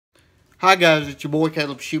Hi guys, it's your boy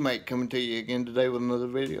Caleb Shoemake coming to you again today with another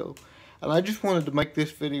video. And I just wanted to make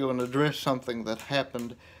this video and address something that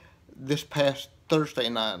happened this past Thursday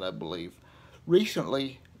night, I believe.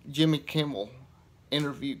 Recently, Jimmy Kimmel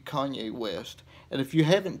interviewed Kanye West. And if you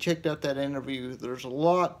haven't checked out that interview, there's a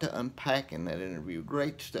lot to unpack in that interview.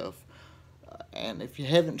 Great stuff. And if you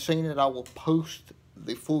haven't seen it, I will post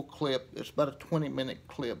the full clip. It's about a 20-minute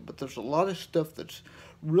clip, but there's a lot of stuff that's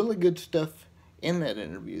really good stuff in that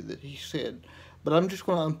interview that he said. But I'm just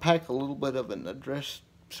going to unpack a little bit of it and address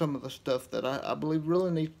some of the stuff that I believe really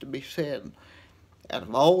needs to be said. Out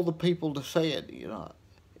of all the people to say it, you know,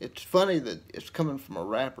 it's funny that it's coming from a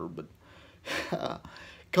rapper, but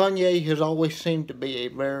Kanye has always seemed to be a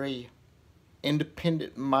very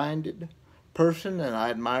independent-minded person, and I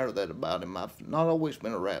admire that about him. I've not always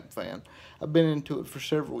been a rap fan. I've been into it for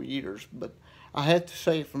several years, but I have to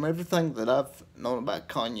say, from everything that I've known about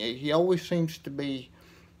Kanye, he always seems to be,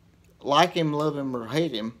 like him, love him, or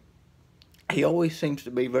hate him, he always seems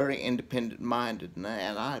to be very independent-minded, and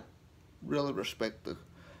I really respect the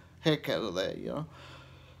heck out of that, you know.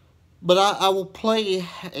 But I will play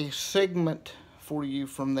a segment for you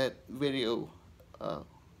from that video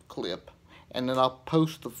clip, and then I'll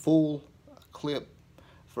post the full clip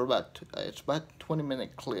for it's about a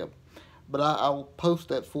 20-minute clip. But I will post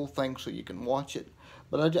that full thing so you can watch it.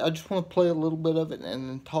 But I just want to play a little bit of it and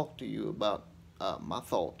then talk to you about my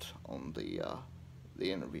thoughts on the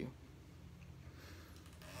interview.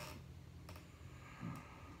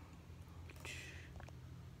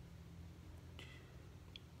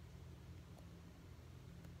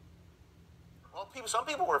 Well, some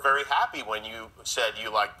people were very happy when you said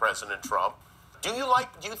you liked President Trump. Do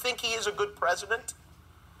you think he is a good president?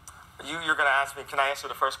 You're going to ask me, can I answer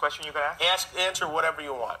the first question you're going to ask? Answer whatever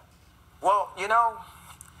you want. Well, you know,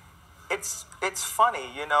 it's funny,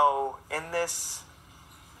 you know, in this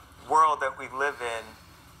world that we live in,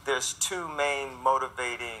 there's two main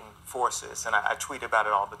motivating forces, and I tweet about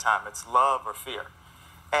it all the time. It's love or fear.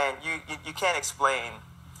 And you can't explain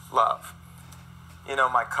love. You know,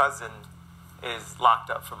 my cousin is locked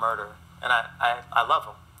up for murder, and I love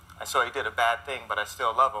him. I saw he did a bad thing, but I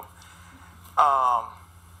still love him.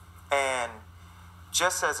 And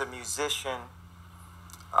just as a musician,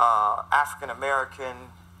 African-American,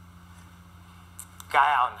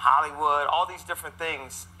 guy out in Hollywood, all these different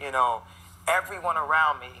things, you know, everyone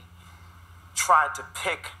around me tried to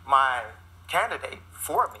pick my candidate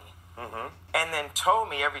for me. Mm-hmm. And then told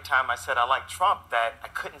me every time I said I liked Trump that I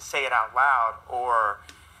couldn't say it out loud or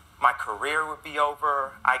my career would be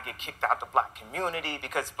over. I'd get kicked out the black community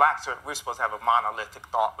because blacks we're supposed to have a monolithic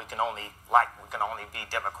thought. We can only be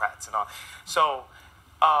Democrats and all. So,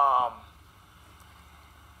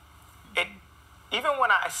 even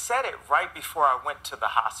when I said it right before I went to the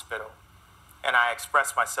hospital and I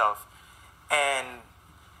expressed myself, and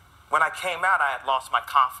when I came out, I had lost my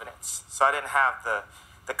confidence. So I didn't have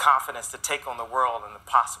the confidence to take on the world and the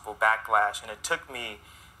possible backlash. And it took me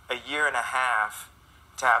a year and a half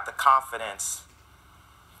to have the confidence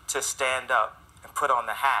to stand up and put on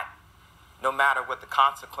the hat, no matter what the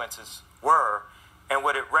consequences were. And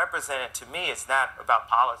what it represented to me is not about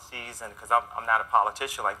policies, and because I'm not a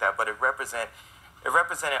politician like that, but it represented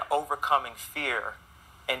overcoming fear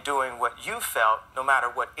and doing what you felt, no matter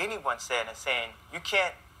what anyone said, and saying, you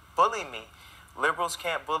can't bully me. Liberals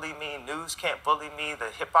can't bully me. News can't bully me. The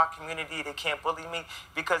hip-hop community, they can't bully me.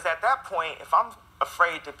 Because at that point, if I'm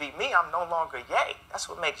afraid to be me, I'm no longer Ye. That's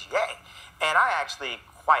what makes Ye. And I actually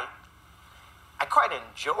quite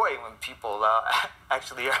enjoy when people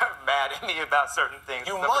actually are mad at me about certain things.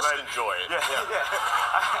 You must enjoy it. Yeah.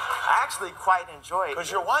 I actually quite enjoy it.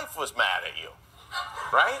 Because your wife was mad at you,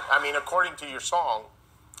 right? I mean, according to your song,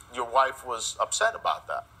 your wife was upset about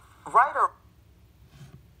that. Right or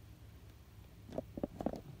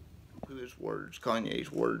his words,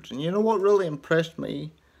 Kanye's words. And you know what really impressed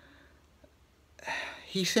me?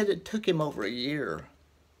 He said it took him over a year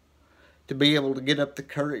to be able to get up the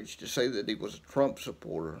courage to say that he was a Trump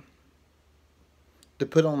supporter. To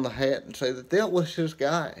put on the hat and say that was his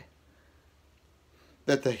guy.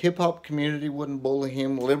 That the hip-hop community wouldn't bully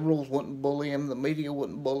him, liberals wouldn't bully him, the media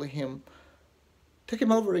wouldn't bully him. It took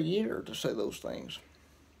him over a year to say those things.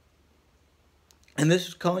 And this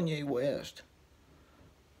is Kanye West.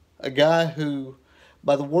 A guy who,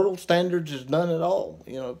 by the world standards, has done it all,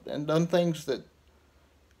 you know, and done things that,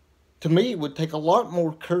 to me, would take a lot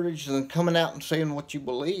more courage than coming out and saying what you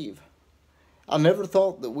believe. I never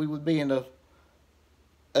thought that we would be in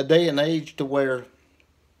a day and age to where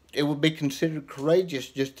it would be considered courageous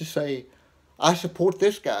just to say, I support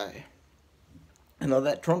this guy. You know,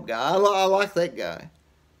 that Trump guy. I like that guy.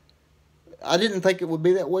 I didn't think it would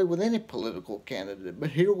be that way with any political candidate,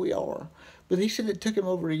 but here we are. But he said it took him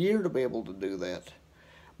over a year to be able to do that.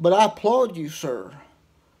 But I applaud you, sir,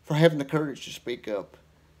 for having the courage to speak up.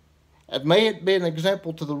 And may it be an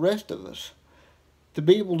example to the rest of us to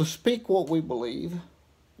be able to speak what we believe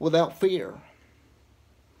without fear.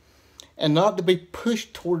 And not to be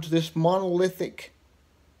pushed towards this monolithic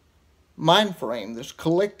mind frame, this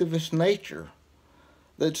collectivist nature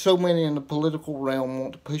that so many in the political realm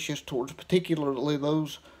want to push us towards, particularly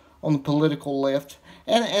those on the political left,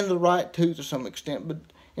 and the right too to some extent, but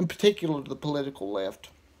in particular the political left.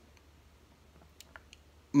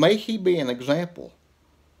 May he be an example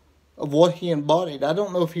of what he embodied. I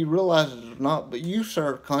don't know if he realizes it or not, but you,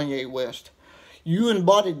 sir, Kanye West, you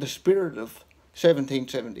embodied the spirit of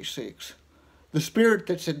 1776. The spirit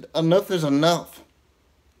that said, enough is enough.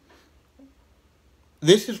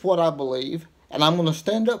 This is what I believe, and I'm going to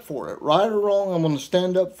stand up for it. Right or wrong, I'm going to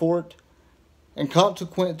stand up for it, and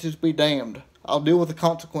consequences be damned. I'll deal with the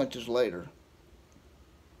consequences later.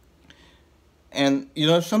 And, you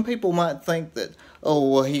know, some people might think that, oh,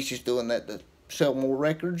 well, he's just doing that to sell more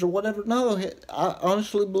records or whatever. No, I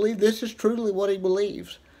honestly believe this is truly what he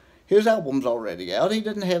believes. His album's already out. He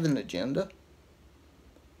doesn't have an agenda.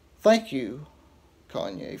 Thank you,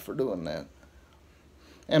 Kanye, for doing that.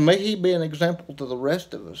 And may he be an example to the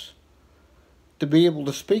rest of us to be able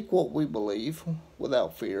to speak what we believe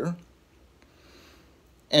without fear,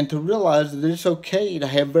 and to realize that it's okay to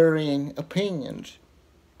have varying opinions,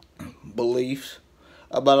 beliefs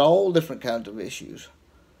about all different kinds of issues,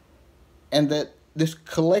 and that this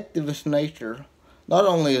collectivist nature, not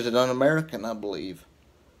only is it un-American, I believe,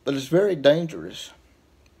 but it's very dangerous.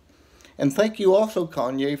 And thank you also,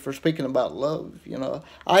 Kanye, for speaking about love. You know,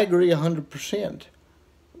 I agree 100%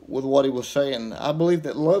 with what he was saying. I believe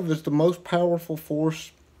that love is the most powerful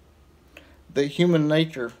force that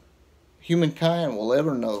humankind will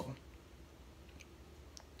ever know.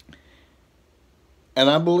 And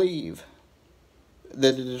I believe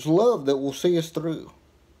that it is love that will see us through.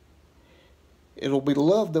 It'll be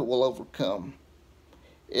love that will overcome.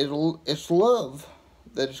 It's love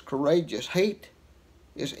that is courageous. Hate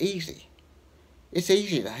is easy. It's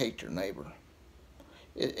easy to hate your neighbor.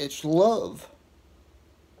 It's love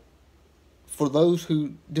for those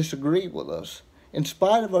who disagree with us. In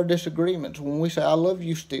spite of our disagreements, when we say, I love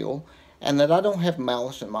you still, and that I don't have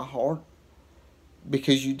malice in my heart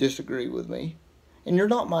because you disagree with me, and you're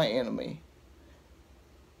not my enemy.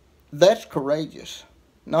 That's courageous,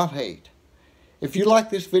 not hate. If you like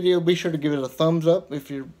this video, be sure to give it a thumbs up.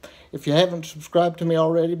 If you haven't subscribed to me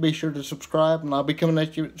already, be sure to subscribe, and I'll be coming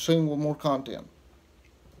at you soon with more content.